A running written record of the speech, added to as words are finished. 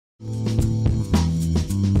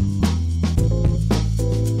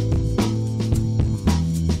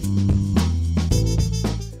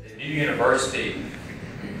university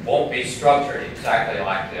won't be structured exactly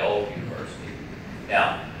like the old university.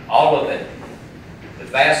 Now, all of it, the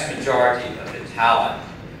vast majority of the talent,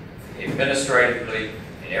 administratively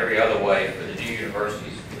and every other way for the new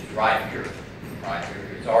universities is right here.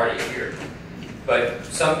 It's already here. But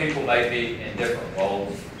some people may be in different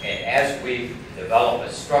roles, and as we develop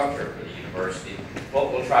a structure for the university,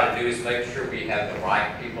 what we'll try to do is make sure we have the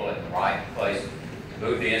right people in the right place to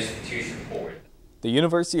move the institution forward. The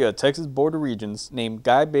University of Texas Board of Regents named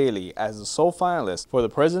Guy Bailey as the sole finalist for the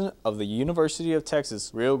president of the University of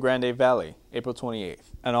Texas, Rio Grande Valley, April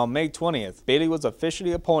 28th. And on May 20th, Bailey was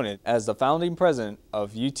officially appointed as the founding president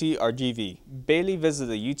of UT-RGV. Bailey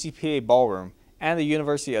visited the UTPA ballroom and the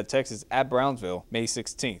University of Texas at Brownsville, May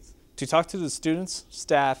 16th, to talk to the students,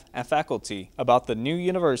 staff, and faculty about the new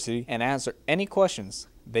university and answer any questions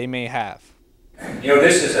they may have. You know,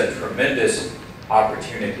 this is a tremendous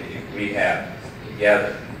opportunity we have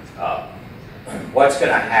together. What's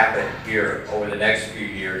going to happen here over the next few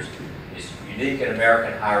years is unique in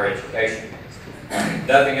American higher education.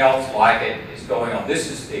 Nothing else like it is going on. This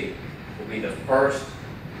is will be the first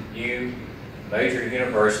new major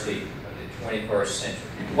university of the 21st century.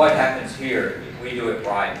 What happens here, if we do it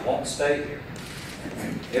right, it won't stay here.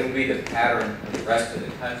 It'll be the pattern for the rest of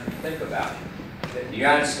the country. Think about it. The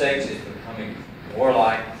United States is becoming more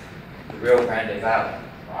like the Rio Grande Valley,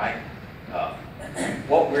 right?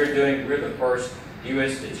 What we're doing, we're the first new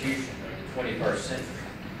institution of the 21st century.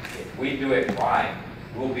 If we do it right,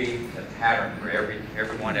 we'll be the pattern for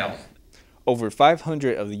everyone else. Over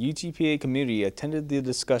 500 of the UTPA community attended the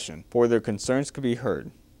discussion for their concerns could be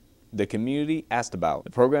heard. The community asked about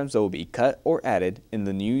the programs that will be cut or added in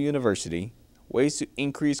the new university, ways to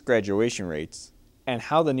increase graduation rates, and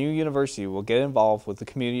how the new university will get involved with the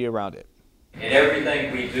community around it. In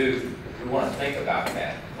everything we do, we want to think about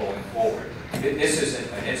that going forward. This is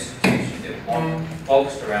an institution that won't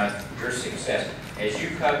focus around your success. As you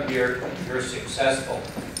come here, you're successful,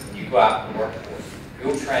 and you go out in the workforce,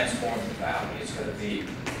 you'll transform the valley. It's going to be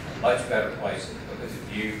a much better place because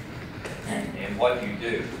of you and what you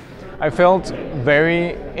do. I felt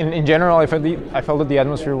very, in general, I felt that the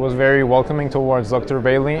atmosphere was very welcoming towards Dr.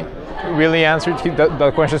 Bailey. He really answered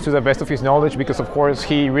the questions to the best of his knowledge because, of course,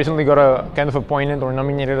 he recently got kind of appointed or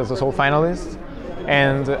nominated as a sole finalist.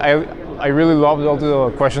 And I really loved all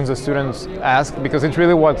the questions the students asked because it's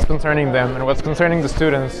really what's concerning them and what's concerning the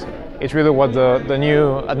students. It's really what the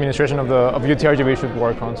new administration of UT-RGV should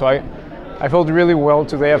work on. So I felt really well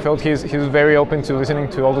today. I felt he's very open to listening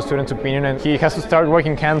to all the students' opinion, and he has to start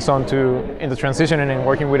working hands-on in the transition and in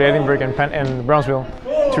working with Edinburgh and Brownsville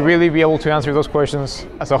to really be able to answer those questions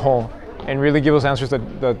as a whole and really give us answers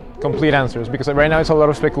that complete answers, because right now it's a lot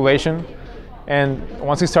of speculation, and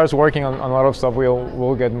once he starts working on a lot of stuff,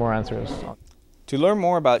 we'll get more answers. To learn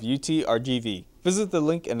more about UT-RGV, visit the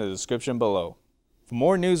link in the description below. For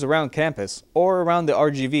more news around campus or around the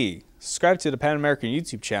RGV, subscribe to the Pan American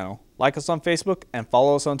YouTube channel, like us on Facebook, and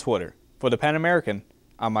follow us on Twitter. For the Pan American,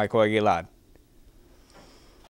 I'm Michael Aguilar.